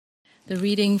The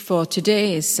reading for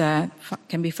today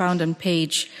can be found on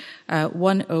page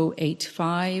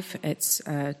 1085. It's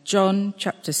John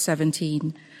chapter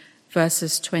 17,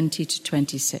 verses 20 to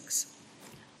 26.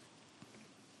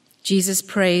 Jesus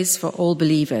prays for all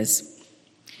believers.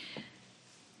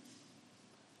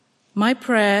 My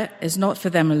prayer is not for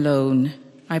them alone.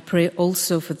 I pray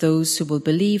also for those who will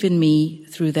believe in me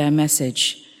through their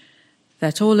message,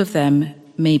 that all of them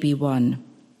may be one.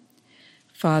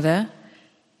 Father,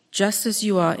 just as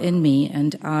you are in me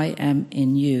and I am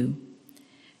in you,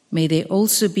 may they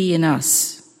also be in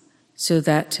us, so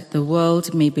that the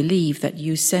world may believe that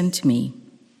you sent me.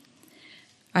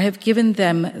 I have given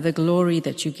them the glory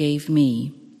that you gave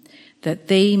me, that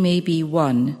they may be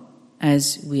one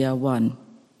as we are one.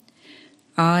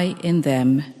 I in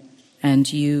them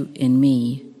and you in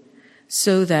me,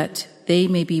 so that they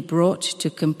may be brought to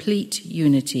complete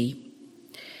unity.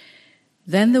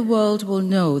 Then the world will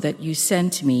know that you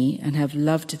sent me and have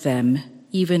loved them,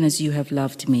 even as you have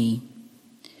loved me.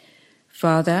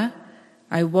 Father,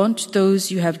 I want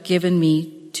those you have given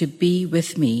me to be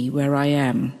with me where I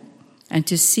am, and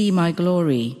to see my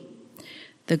glory,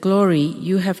 the glory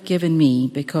you have given me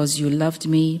because you loved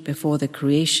me before the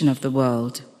creation of the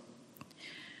world.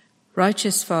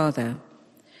 Righteous Father,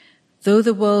 though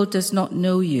the world does not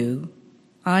know you,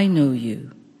 I know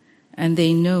you, and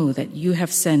they know that you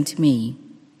have sent me.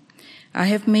 I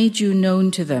have made you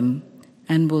known to them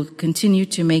and will continue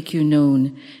to make you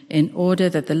known, in order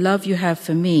that the love you have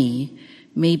for me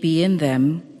may be in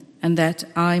them, and that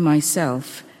I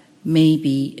myself may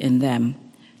be in them.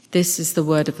 This is the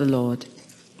word of the Lord.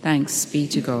 Thanks be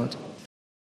to God.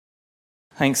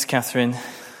 Thanks, Catherine.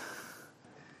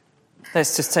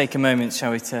 Let's just take a moment,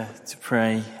 shall we, to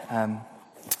pray.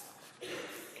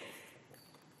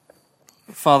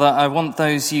 Father, I want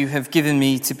those you have given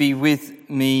me to be with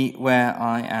me where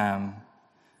I am,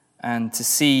 and to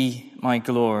see my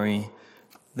glory,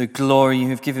 the glory you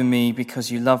have given me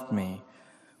because you loved me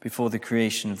before the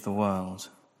creation of the world.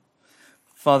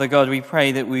 Father God, we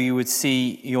pray that we would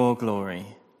see your glory.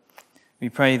 We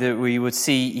pray that we would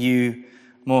see you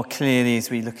more clearly as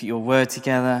we look at your word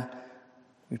together.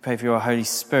 We pray for your Holy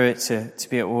Spirit to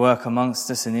be at work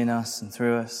amongst us and in us and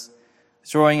through us,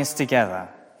 drawing us together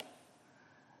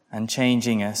and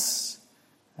changing us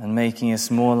and making us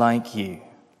more like you.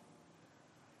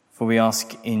 For we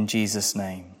ask in Jesus'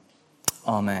 name.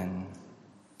 Amen.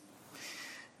 You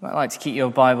might like to keep your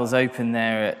Bibles open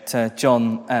there at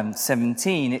John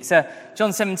 17. It's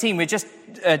John 17. We're just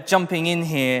jumping in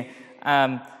here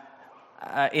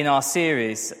in our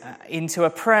series into a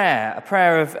prayer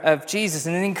of Jesus,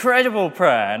 and an incredible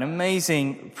prayer, an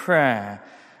amazing prayer.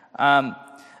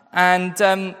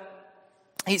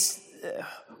 It's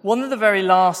one of the very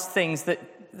last things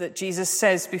that Jesus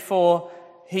says before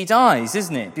he dies,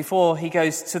 isn't it? Before he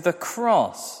goes to the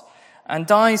cross and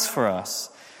dies for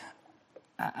us.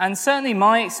 And certainly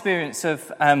my experience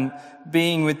of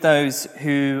being with those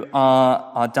who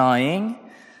are dying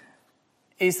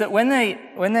is that when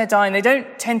they're dying, they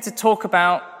don't tend to talk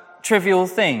about trivial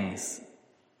things.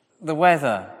 The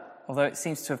weather, although it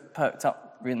seems to have perked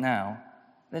up right now.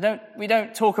 We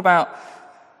don't talk about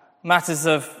matters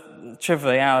of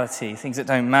triviality, things that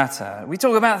don't matter. We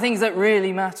talk about things that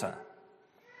really matter,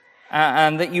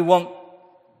 and that you want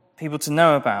people to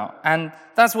know about. And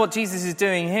that's what Jesus is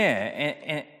doing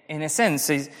here, in a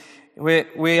sense.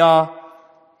 We are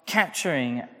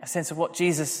capturing a sense of what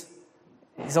Jesus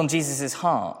is on Jesus'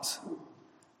 heart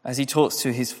as he talks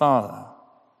to his Father.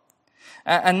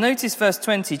 And notice verse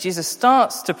 20, Jesus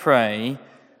starts to pray.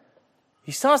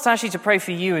 He starts actually to pray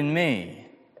for you and me.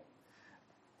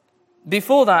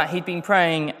 Before that, he'd been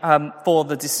praying for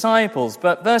the disciples.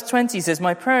 But verse 20 says,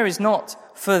 my prayer is not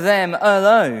for them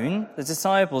alone, the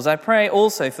disciples. I pray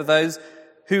also for those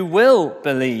who will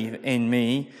believe in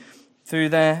me through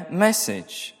their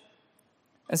message.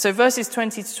 And so verses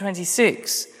 20 to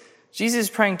 26, Jesus is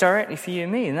praying directly for you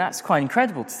and me. And that's quite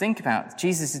incredible to think about.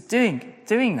 Jesus is doing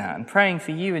that and praying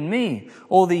for you and me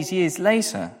all these years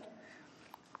later.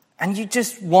 And you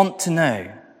just want to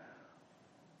know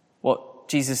what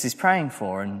Jesus is praying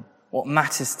for and what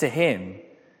matters to him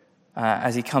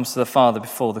as he comes to the Father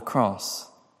before the cross.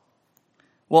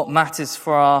 What matters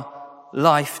for our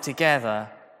life together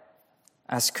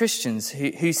as Christians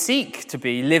who seek to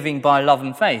be living by love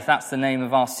and faith. That's the name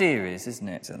of our series, isn't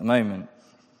it, at the moment?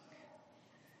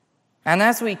 And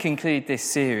as we conclude this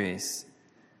series,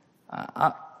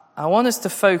 I want us to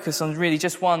focus on really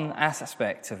just one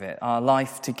aspect of it, our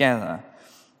life together.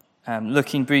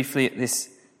 Looking briefly at this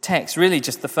text, really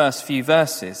just the first few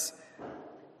verses.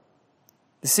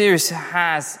 The series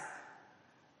has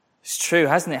It's true,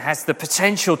 hasn't it? It has the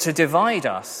potential to divide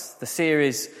us. The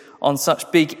series on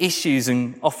such big issues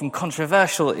and often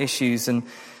controversial issues and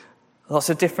lots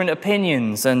of different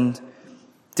opinions and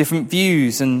different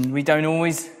views, and we don't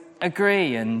always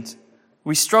agree and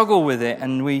we struggle with it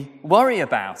and we worry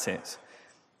about it.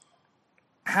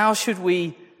 How should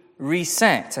we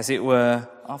reset, as it were,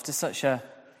 after such a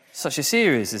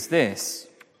series as this?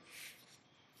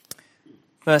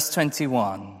 Verse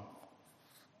 21.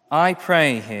 I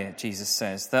pray here, Jesus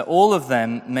says, that all of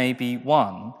them may be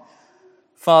one.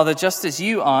 Father, just as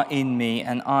you are in me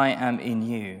and I am in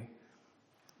you.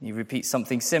 He repeats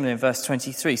something similar in verse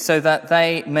 23. So that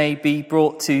they may be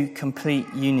brought to complete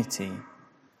unity.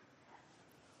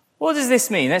 What does this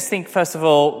mean? Let's think first of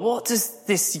all, what does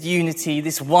this unity,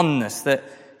 this oneness that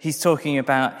he's talking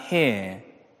about here?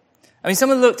 I mean,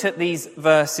 someone looked at these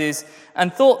verses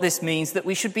and thought this means that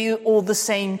we should be all the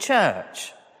same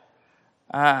church.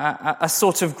 A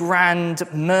sort of grand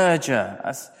merger.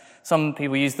 As some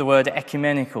people use the word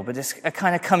ecumenical, but it's a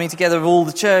kind of coming together of all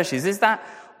the churches. Is that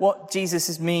what Jesus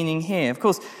is meaning here? Of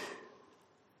course,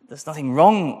 there's nothing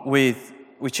wrong with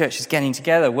churches getting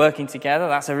together, working together.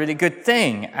 That's a really good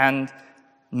thing. And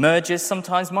mergers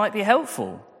sometimes might be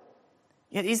helpful.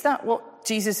 Yet is that what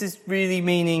Jesus is really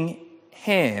meaning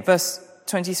here? Verse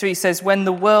 23 says, when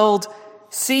the world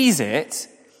sees it,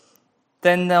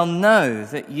 then they'll know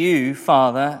that you,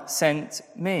 Father, sent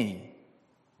me.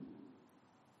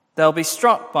 They'll be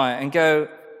struck by it and go,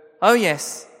 oh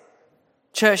yes,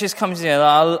 church is coming together,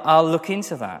 I'll look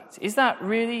into that. Is that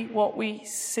really what we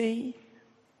see?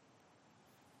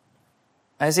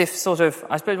 As if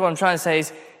I suppose what I'm trying to say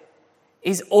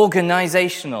is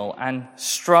organizational and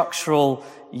structural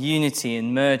unity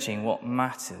and merging what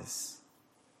matters?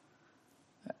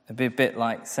 It'd be a bit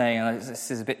like saying, and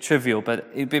this is a bit trivial, but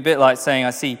it'd be a bit like saying I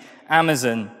see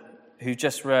Amazon, who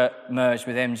just merged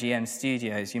with MGM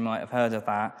Studios, you might have heard of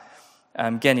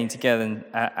that, getting together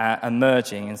and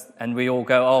merging, and we all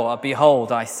go, oh,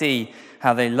 behold, I see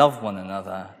how they love one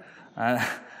another,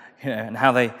 and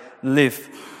how they live,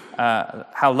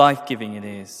 how life-giving it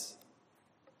is.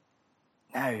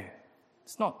 No,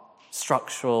 it's not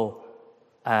structural,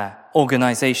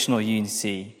 organizational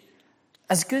unity.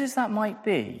 As good as that might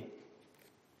be,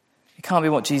 it can't be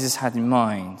what Jesus had in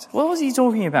mind. What was he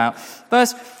talking about?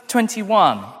 Verse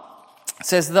 21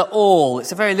 says that all,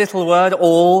 it's a very little word,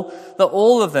 all, that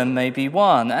all of them may be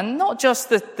one. And not just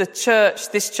the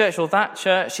church, this church or that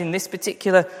church in this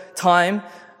particular time.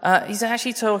 He's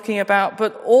actually talking about,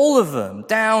 but all of them,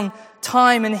 down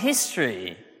time and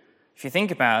history. If you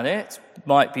think about it,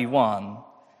 might be one.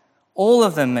 All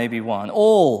of them may be one.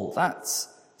 All, that's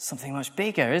something much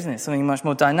bigger, isn't it? Something much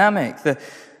more dynamic.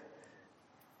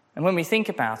 And when we think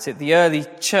about it, the early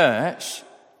church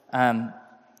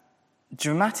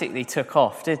dramatically took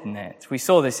off, didn't it? We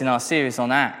saw this in our series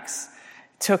on Acts.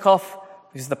 It took off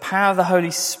because the power of the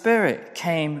Holy Spirit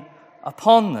came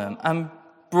upon them and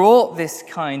brought this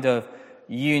kind of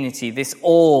unity, this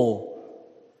all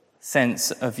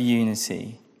sense of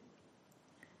unity.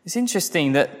 It's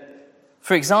interesting that,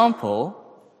 for example,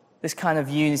 this kind of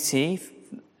unity,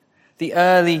 the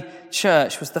early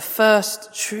church was the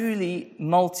first truly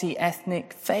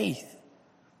multi-ethnic faith.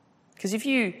 Because if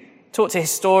you talk to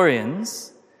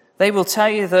historians, they will tell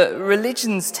you that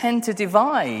religions tend to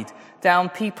divide down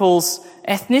people's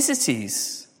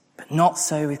ethnicities, but not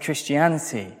so with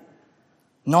Christianity,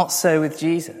 not so with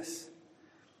Jesus.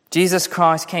 Jesus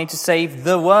Christ came to save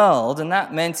the world, and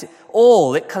that meant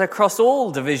all. It cut across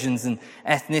all divisions and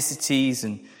ethnicities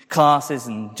and classes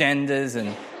and genders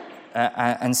and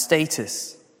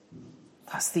status.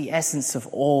 That's the essence of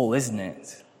all, isn't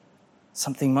it?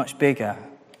 Something much bigger.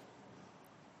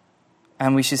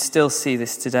 And we should still see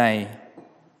this today.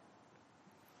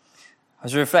 I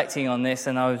was reflecting on this,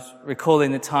 and I was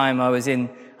recalling the time I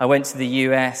went to the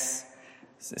US.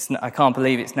 I can't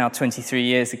believe it's now 23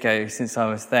 years ago since I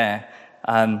was there.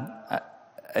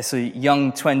 As a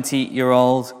young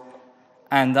 20-year-old,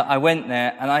 and I went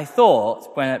there, and I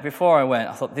thought, before I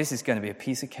went, this is going to be a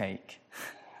piece of cake.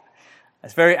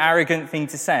 It's a very arrogant thing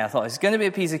to say. I thought, it's going to be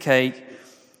a piece of cake.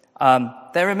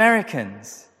 They're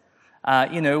Americans.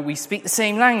 We speak the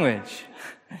same language.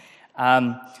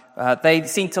 They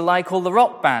seem to like all the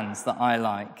rock bands that I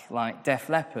like Def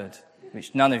Leppard,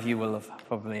 which none of you will have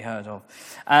probably heard of.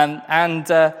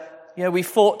 We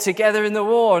fought together in the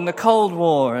war, in the Cold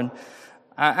War, and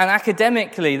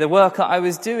academically, the work that I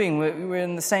was doing, we were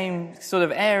in the same sort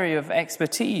of area of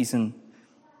expertise.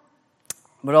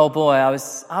 But oh boy,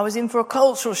 I was in for a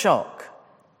cultural shock.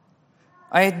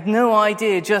 I had no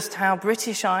idea just how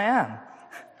British I am.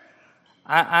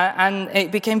 And it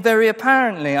became very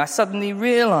apparently, I suddenly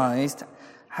realized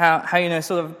how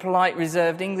sort of a polite,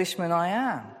 reserved Englishman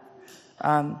I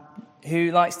am,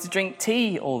 who likes to drink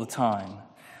tea all the time.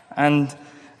 And,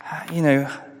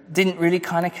 didn't really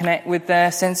kind of connect with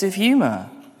their sense of humor.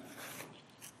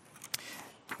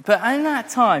 But in that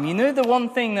time, the one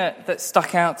thing that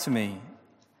stuck out to me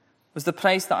was the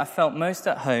place that I felt most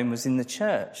at home was in the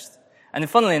church. And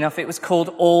funnily enough, it was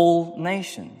called All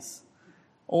Nations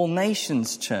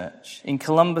Church in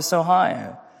Columbus,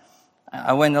 Ohio.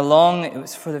 I went along, it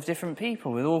was full of different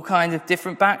people with all kinds of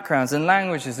different backgrounds and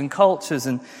languages and cultures.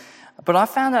 But I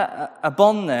found a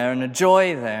bond there and a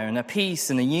joy there and a peace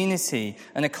and a unity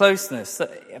and a closeness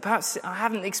that perhaps I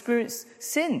haven't experienced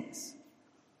since.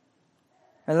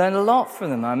 I learned a lot from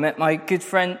them. I met my good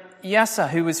friend Yasser,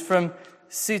 who was from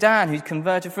Sudan, who'd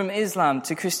converted from Islam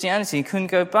to Christianity. He couldn't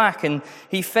go back, and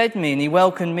he fed me and he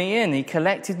welcomed me in. He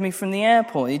collected me from the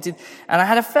airport. And I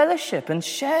had a fellowship and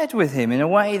shared with him in a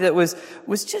way that was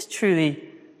just truly,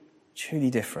 truly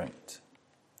different.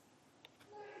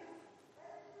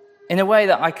 In a way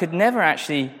that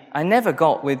I never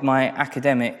got with my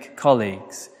academic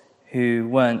colleagues who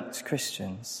weren't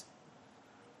Christians.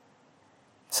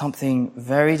 Something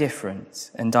very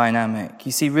different and dynamic.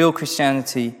 You see, real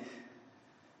Christianity,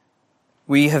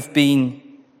 we have been,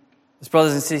 as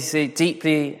brothers and sisters,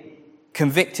 deeply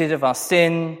convicted of our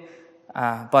sin,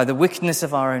 by the wickedness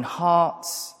of our own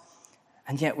hearts,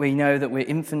 and yet we know that we're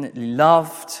infinitely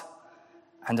loved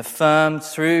and affirmed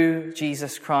through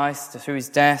Jesus Christ, through his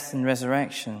death and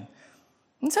resurrection.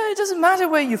 And so it doesn't matter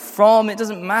where you're from, it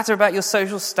doesn't matter about your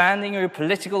social standing or your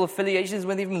political affiliations,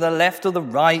 whether you're from the left or the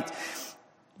right.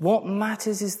 What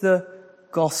matters is the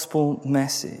gospel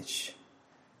message.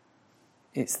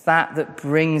 It's that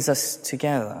brings us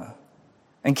together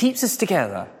and keeps us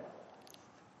together.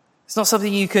 It's not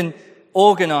something you can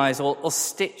organize or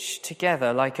stitch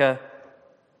together like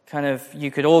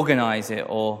you could organize it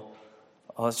or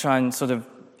try and sort of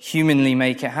humanly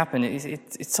make it happen.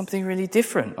 It's something really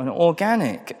different and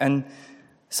organic and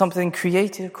something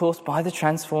created, of course, by the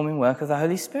transforming work of the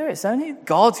Holy Spirit. It's only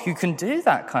God who can do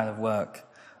that kind of work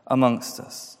amongst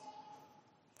us.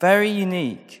 Very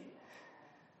unique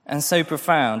and so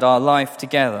profound, our life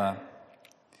together.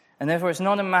 And therefore, it's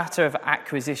not a matter of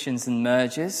acquisitions and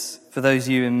mergers for those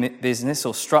of you in business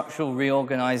or structural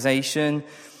reorganization.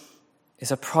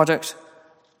 It's a product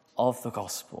of the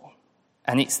gospel.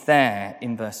 And it's there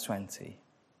in verse 20.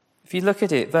 If you look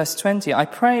at it, verse 20, I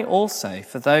pray also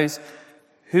for those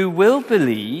who will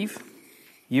believe,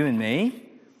 you and me,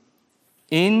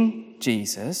 in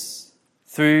Jesus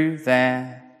through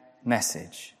their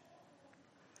message.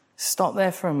 Stop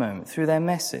there for a moment. Through their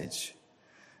message.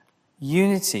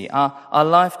 Unity, our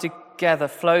life together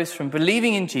flows from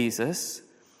believing in Jesus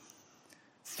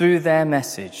through their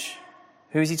message.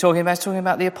 Who is he talking about? He's talking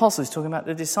about the apostles, he's talking about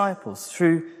the disciples,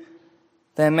 through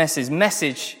their message.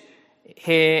 Message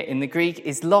here in the Greek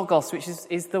is logos, which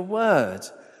is the word.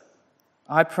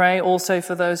 I pray also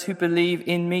for those who believe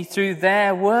in me through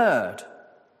their word,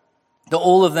 that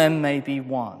all of them may be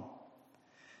one.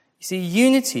 You see,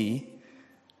 unity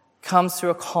comes through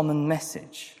a common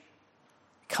message.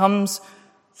 It comes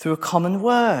through a common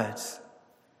word.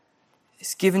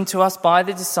 It's given to us by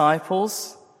the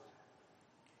disciples.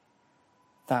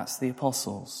 That's the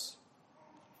apostles.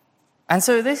 And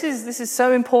so this is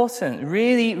so important,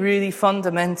 really, really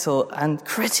fundamental and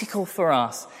critical for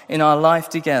us in our life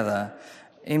together.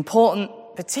 Important,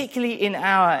 particularly in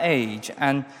our age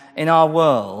and in our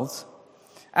world,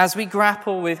 as we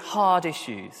grapple with hard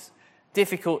issues,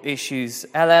 difficult issues,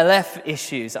 LLF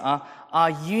issues. Our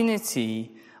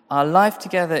unity, our life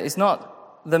together is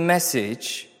not the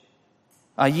message.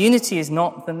 Our unity is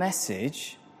not the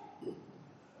message,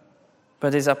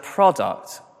 but is a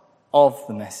product of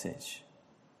the message.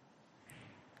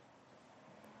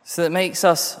 So that makes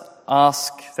us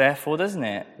ask, therefore, doesn't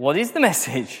it? What is the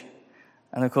message?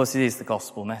 And of course, it is the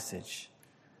gospel message.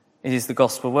 It is the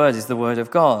gospel word, it is the word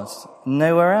of God.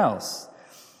 Nowhere else.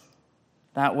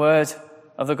 That word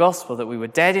of the gospel, that we were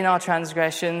dead in our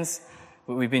transgressions,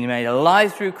 but we've been made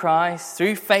alive through Christ,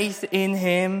 through faith in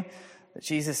him, that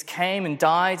Jesus came and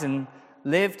died and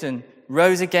lived and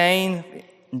rose again,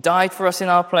 and died for us in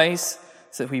our place,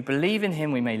 so that if we believe in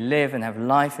him, we may live and have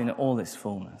life in all its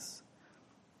fullness.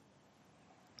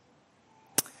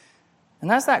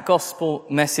 And as that gospel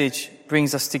message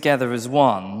brings us together as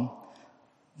one,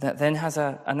 that then has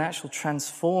an actual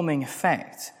transforming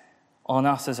effect on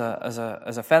us as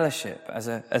a fellowship, as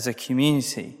a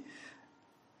community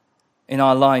in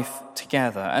our life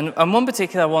together. And one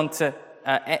particular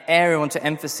area I want to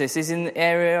emphasize is in the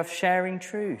area of sharing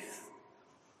truth.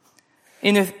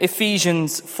 In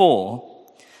Ephesians 4,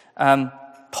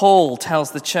 Paul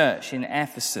tells the church in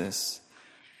Ephesus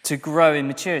to grow in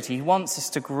maturity. He wants us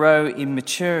to grow in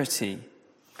maturity.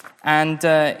 And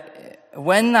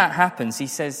when that happens, he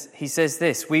says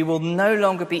this: we will no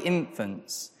longer be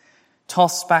infants,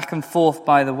 tossed back and forth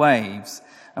by the waves,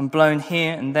 and blown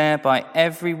here and there by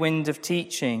every wind of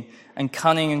teaching and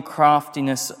cunning and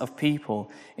craftiness of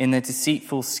people in their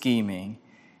deceitful scheming.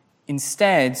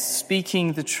 Instead,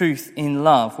 speaking the truth in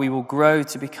love, we will grow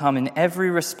to become in every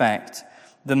respect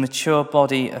the mature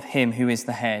body of him who is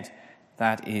the head,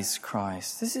 that is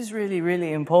Christ. This is really,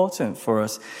 really important for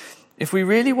us. If we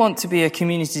really want to be a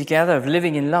community together of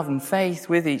living in love and faith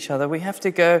with each other, we have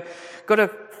to got to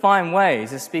find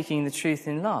ways of speaking the truth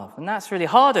in love. And that's really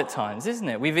hard at times, isn't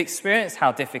it? We've experienced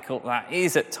how difficult that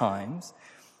is at times.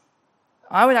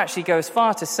 I would actually go as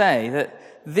far to say that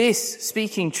this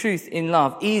speaking truth in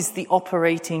love is the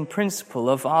operating principle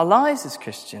of our lives as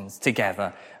Christians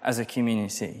together as a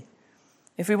community.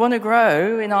 If we want to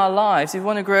grow in our lives, if we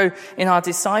want to grow in our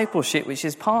discipleship, which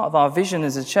is part of our vision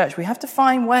as a church, we have to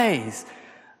find ways,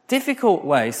 difficult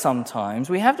ways sometimes,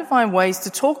 we have to find ways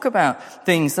to talk about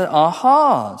things that are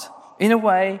hard in a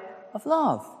way of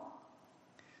love.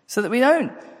 So that we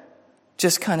don't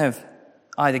just kind of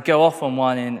either go off on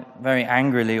one in very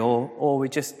angrily or we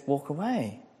just walk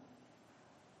away.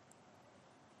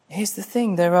 Here's the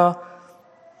thing, there are,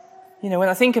 when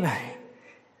I think about it,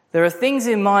 there are things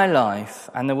in my life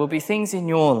and there will be things in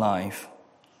your life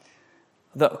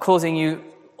that are causing you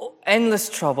endless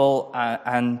trouble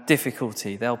and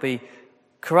difficulty. There'll be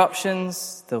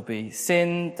corruptions, there'll be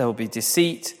sin, there'll be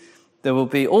deceit, there will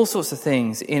be all sorts of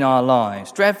things in our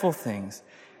lives, dreadful things.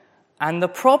 And the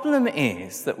problem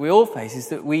is that we all face is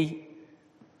that we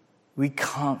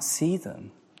can't see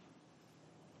them.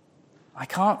 I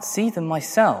can't see them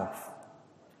myself.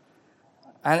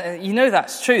 And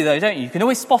that's true though, don't you? You can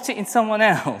always spot it in someone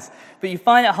else, but you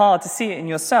find it hard to see it in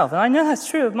yourself. And I know that's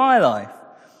true of my life.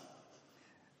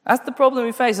 That's the problem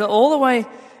we face all the way.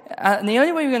 And the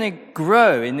only way we're going to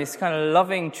grow in this kind of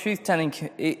loving,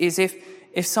 truth-telling is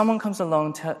if someone comes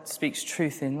along and speaks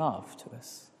truth in love to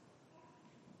us.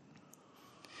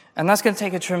 And that's going to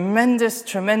take a tremendous,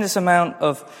 tremendous amount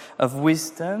of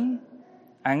wisdom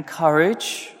and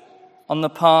courage on the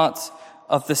part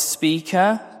of the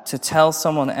speaker to tell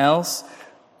someone else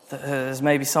that there's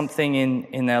maybe something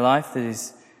in their life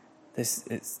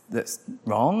that's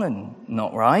wrong and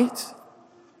not right.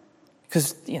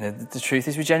 Because, the truth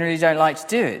is we generally don't like to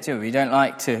do it, do we? We don't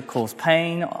like to cause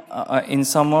pain in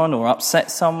someone or upset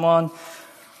someone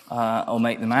or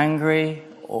make them angry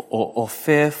or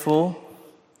fearful.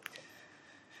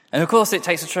 And of course, it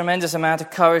takes a tremendous amount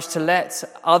of courage to let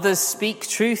others speak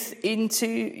truth into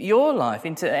your life,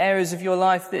 into areas of your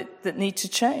life that need to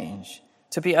change,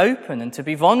 to be open and to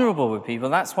be vulnerable with people.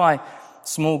 That's why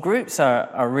small groups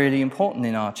are really important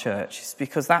in our church. It's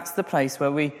because that's the place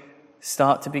where we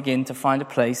start to begin to find a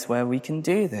place where we can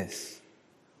do this.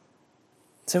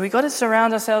 So we've got to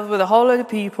surround ourselves with a whole load of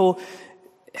people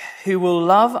who will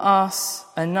love us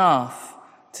enough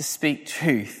to speak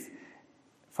truth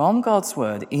from God's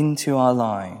word into our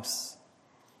lives.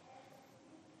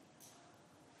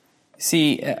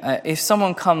 See, if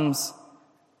someone comes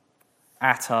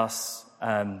at us,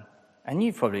 and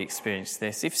you've probably experienced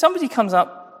this, if somebody comes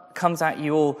at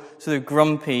you all sort of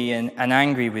grumpy and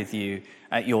angry with you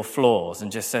at your flaws and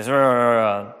just says,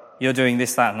 you're doing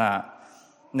this, that, and that,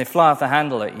 and they fly off the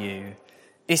handle at you,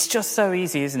 it's just so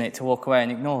easy, isn't it, to walk away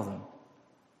and ignore them.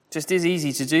 Just is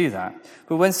easy to do that.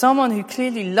 But when someone who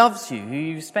clearly loves you, who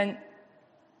you've spent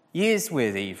years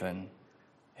with even,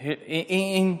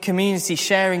 in community,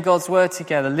 sharing God's word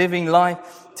together, living life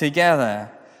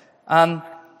together,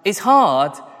 it's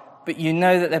hard, but you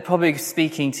know that they're probably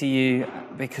speaking to you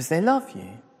because they love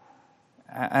you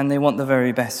and they want the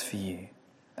very best for you.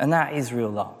 And that is real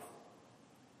love.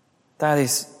 That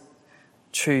is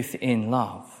truth in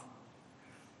love.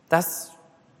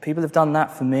 People have done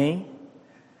that for me.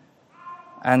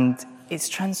 And it's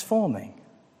transforming.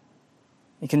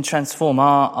 It can transform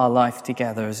our life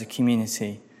together as a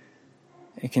community.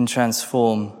 It can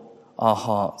transform our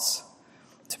hearts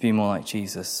to be more like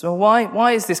Jesus. So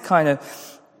why is this kind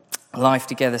of life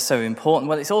together so important?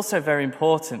 Well, it's also very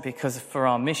important because for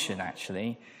our mission,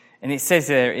 actually. And it says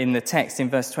there in the text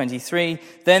in verse 23,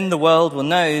 then the world will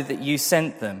know that you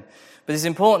sent them. But it's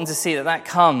important to see that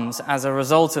comes as a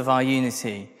result of our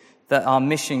unity, that our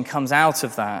mission comes out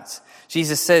of that.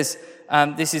 Jesus says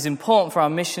this is important for our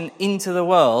mission into the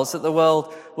world, so that the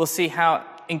world will see how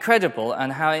incredible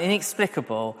and how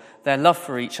inexplicable their love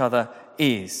for each other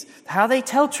is. How they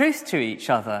tell truth to each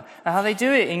other, and how they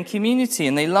do it in community,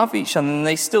 and they love each other, and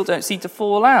they still don't seem to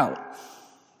fall out.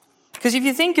 Because if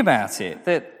you think about it,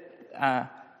 that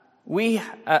we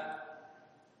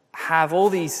have all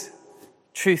these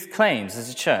truth claims as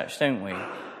a church, don't we?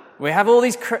 We have all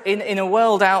these, in a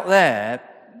world out there,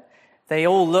 they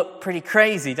all look pretty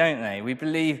crazy, don't they? We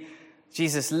believe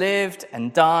Jesus lived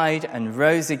and died and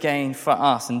rose again for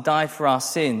us and died for our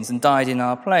sins and died in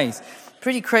our place.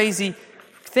 Pretty crazy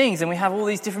things, and we have all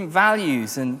these different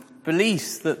values and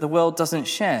beliefs that the world doesn't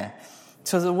share.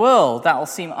 To the world, that will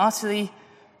seem utterly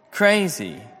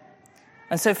crazy.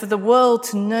 And so for the world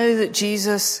to know that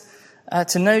Jesus,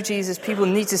 people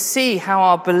need to see how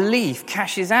our belief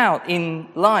cashes out in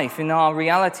life, in our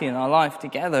reality, in our life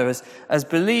together as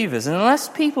believers. And unless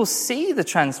people see the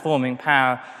transforming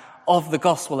power of the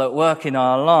gospel at work in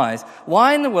our lives,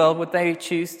 why in the world would they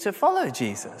choose to follow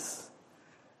Jesus?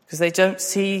 Because they don't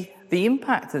see the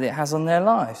impact that it has on their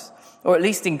lives, or at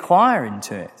least inquire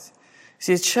into it.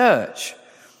 See, a church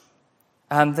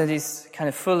that is kind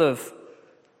of full of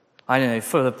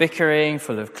bickering,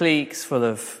 full of cliques, full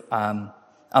of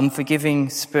unforgiving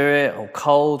spirit, or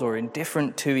cold, or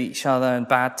indifferent to each other, and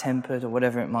bad-tempered, or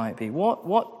whatever it might be.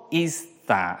 What is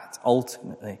that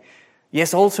ultimately?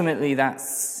 Yes, ultimately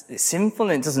it's sinful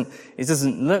and it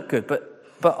doesn't look good,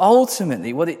 but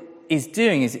ultimately what it is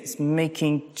doing is it's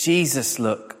making Jesus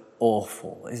look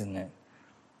awful, isn't it? It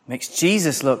makes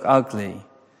Jesus look ugly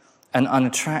and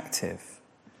unattractive.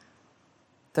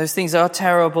 Those things are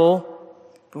terrible,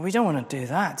 but we don't want to do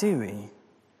that, do we?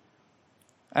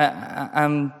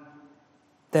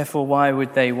 Therefore, why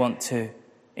would they want to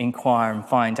inquire and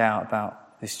find out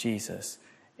about this Jesus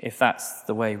if that's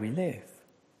the way we live?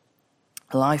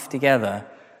 Life together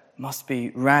must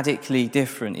be radically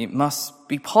different. It must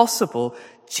be possible.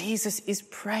 Jesus is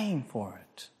praying for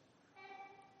it.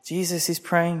 Jesus is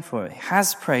praying for it. He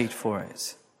has prayed for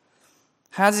it.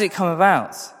 How does it come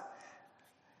about?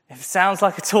 It sounds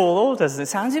like a tall order, doesn't it? It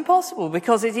sounds impossible,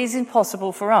 because it is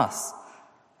impossible for us.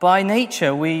 By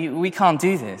nature, we can't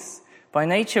do this. By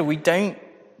nature, we don't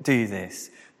do this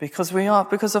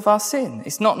because of our sin.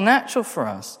 It's not natural for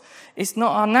us. It's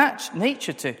not our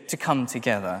nature to come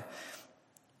together.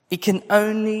 It can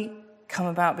only come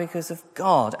about because of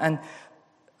God and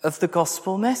of the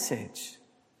gospel message,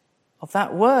 of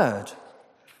that word.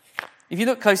 If you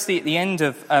look closely at the end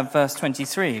of verse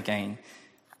 23 again,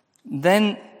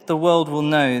 then the world will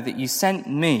know that you sent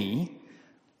me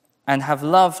and have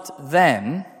loved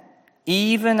them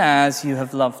even as you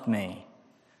have loved me.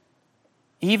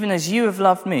 Even as you have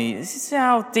loved me. This is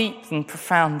how deep and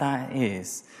profound that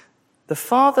is. The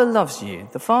Father loves you.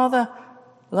 The Father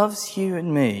loves you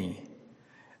and me.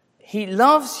 He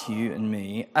loves you and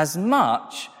me as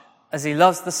much as he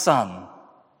loves the Son.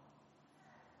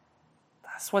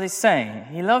 That's what he's saying.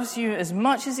 He loves you as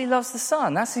much as he loves the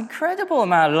Son. That's an incredible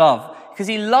amount of love, because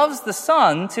he loves the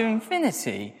Son to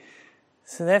infinity.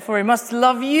 So therefore he must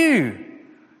love you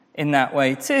in that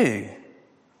way too.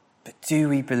 But do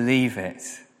we believe it?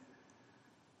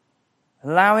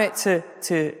 Allow it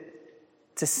to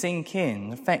sink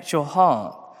in, affect your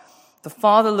heart. The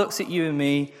Father looks at you and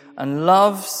me and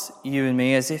loves you and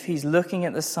me as if he's looking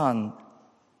at the Son.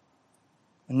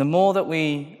 And the more that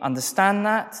we understand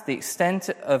that, the extent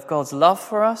of God's love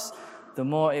for us, the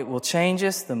more it will change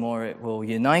us, the more it will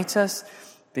unite us,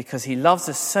 because he loves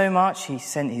us so much, he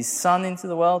sent his Son into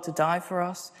the world to die for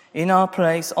us in our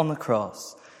place on the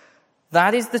cross.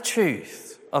 That is the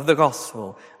truth of the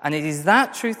gospel. And it is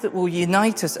that truth that will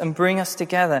unite us and bring us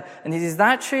together. And it is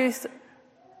that truth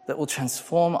that will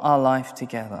transform our life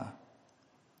together.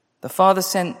 The Father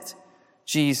sent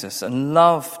Jesus and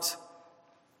loved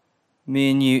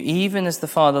me and you, even as the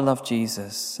Father loved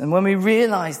Jesus. And when we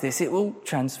realize this, it will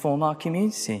transform our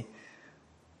community.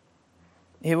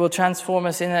 It will transform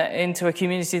us into a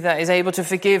community that is able to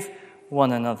forgive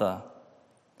one another.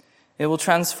 It will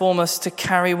transform us to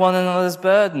carry one another's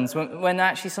burdens when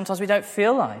actually sometimes we don't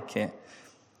feel like it.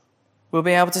 We'll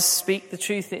be able to speak the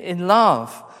truth in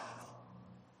love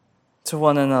to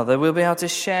one another. We'll be able to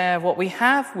share what we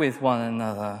have with one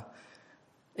another,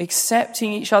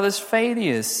 accepting each other's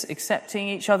failures, accepting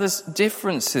each other's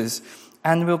differences,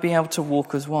 and we'll be able to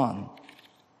walk as one.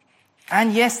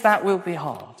 And yes, that will be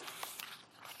hard.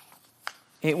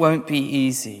 It won't be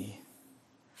easy.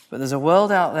 But there's a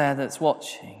world out there that's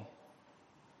watching.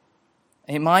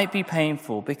 It might be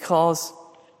painful because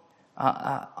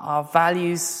our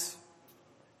values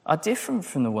are different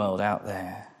from the world out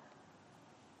there.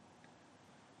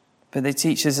 But they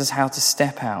teach us how to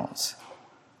step out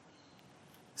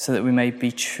so that we may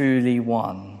be truly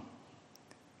one,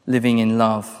 living in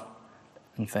love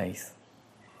and faith.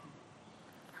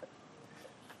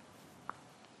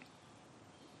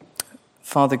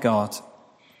 Father God,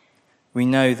 we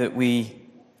know that we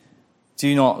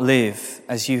do not live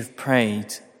as you've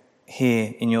prayed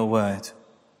here in your word.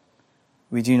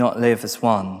 We do not live as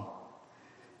one.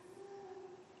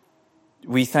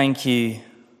 We thank you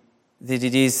that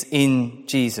it is in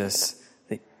Jesus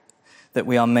that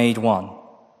we are made one.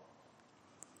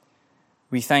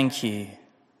 We thank you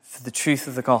for the truth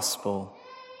of the gospel,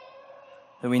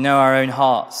 that we know our own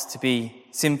hearts to be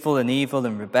sinful and evil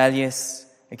and rebellious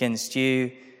against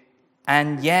you,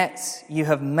 and yet you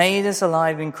have made us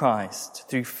alive in Christ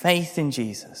through faith in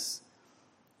Jesus.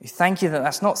 We thank you that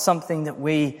that's not something that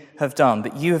we have done,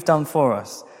 but you have done for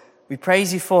us. We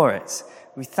praise you for it.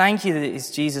 We thank you that it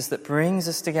is Jesus that brings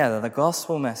us together, the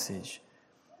gospel message.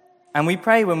 And we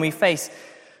pray when we face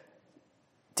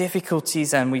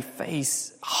difficulties and we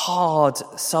face hard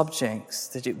subjects,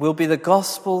 that it will be the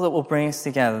gospel that will bring us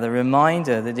together, the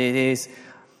reminder that it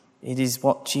is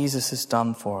what Jesus has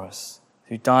done for us,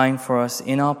 through dying for us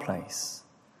in our place,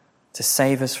 to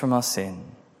save us from our sin.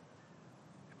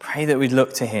 Pray that we'd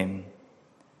look to him,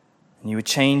 and you would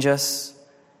change us.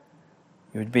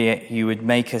 You would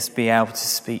make us be able to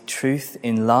speak truth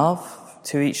in love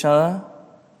to each other,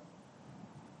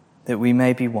 that we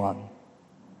may be one,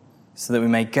 so that we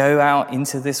may go out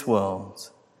into this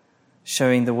world,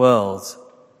 showing the world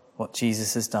what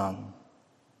Jesus has done.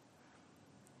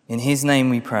 In his name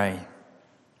we pray.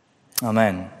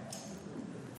 Amen.